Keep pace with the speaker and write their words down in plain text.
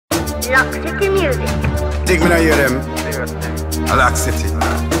LockeCity music. Think me not hear them. LockeCity.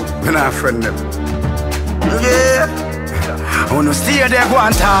 Me not friend them. Yeah. Who no stay there go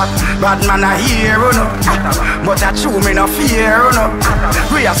and talk, bad man a hear, you know. But I chew me no fear, you know.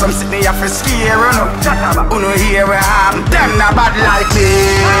 We have some sitting here for scare, you know. Who no hear we have them not bad like me,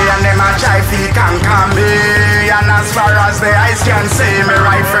 and them a try fi conquer me. And as far as the eyes can see, me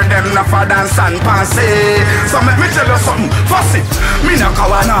right for them no for dance and pansy. So make me tell you something, fuss it. Me no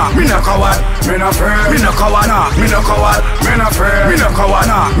coward, nah, me no coward, me no afraid. Me no coward, nah, me no coward, me no afraid. Me no coward,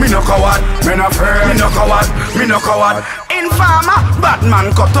 nah, me no coward, me no afraid. Me no coward, me no coward. Informer, bad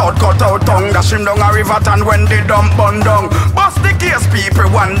man cut out tongue. Dash him down a river and when they dump bun down. Bust the case,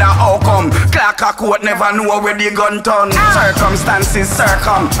 people wonder how come Clark a court never know where the gun turn. Circumstances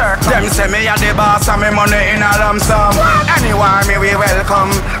circum. Them say me a the boss and me money in a lump sum. Anywhere me we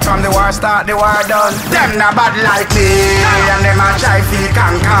welcome. From the war start, the war done. Them not bad like me, and them a try fi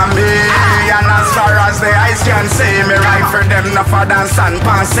conquer me. And as far as the eyes can see, me right for them no for dance and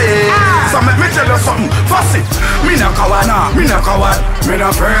pansy. So make me tell you something, fuss it. Me no coward, nah, me no coward, me no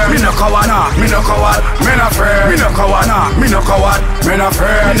afraid. Me no coward, nah, me no coward, me no afraid. Me no coward, nah, me no coward, me no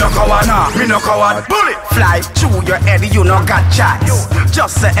afraid. Me no coward, nah, me no coward. Bullet fly through your head, you no got chance.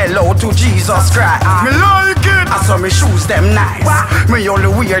 Just say hello to Jesus Christ. Me like it. I saw me shoes them nice. Me only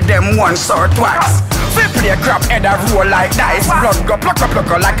wear them once or twice. Fi play crap head a roll like dice. Blood go pluck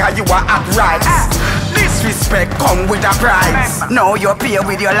like a you a hot rice. Disrespect come with a price. Now you pay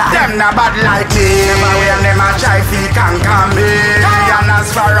with your life. Them not bad like me, and them a try fi conquer me. And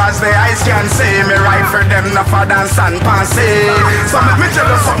as far as the eyes can see, me right for them no for dance and pansy. So make me tell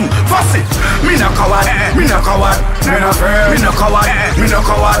you something, fuss it. Me no coward, me no coward, me no afraid. Me no coward, me no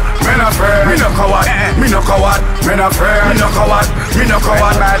coward, me no afraid. Me no coward, me no coward, me no afraid. Me no coward, me no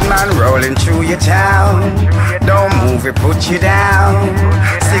coward. Bad man rolling through your town. Don't move it, put you down.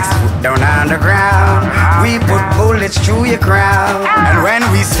 6 foot down on the ground. We put bullets through your crown. And when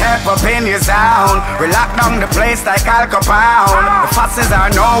we step up in your zone, we lock down the place like Al Capone. The fosses are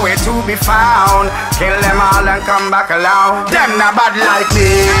nowhere to be found. Kill them all and come back alone. Them not bad like me,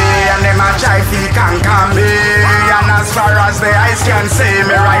 and them a try fi conquer me. And as far as the eyes can see,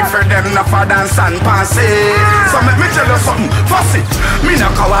 me right for them no for dance and pansy. So make me tell you something, fuss it. Me no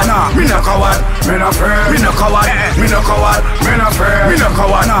coward, nah, me no coward, me no afraid. Me no coward, me no coward, me no afraid. Me no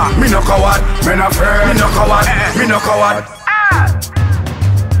coward, nah, me no coward, me no afraid. Me no coward, me no coward.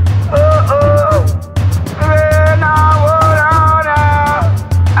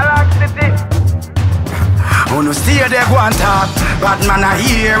 Who no stay there go and talk, bad man a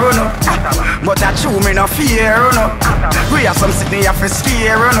hear, you know. But I chew me no fear, you know. We have some sitting here for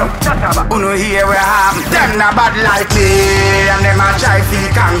scare, you know. Who no hear we have them not bad like me, and them a try fi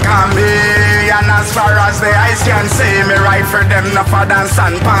conquer me. And as far as the eyes can see, me right for them no for dance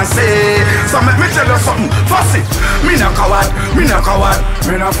and pansy. So make me tell you something, fuss it. Me no coward, me no coward,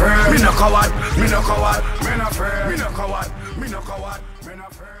 me no afraid. Me no coward, me no coward, me no afraid. Me no coward, me no coward, me no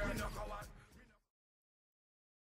afraid.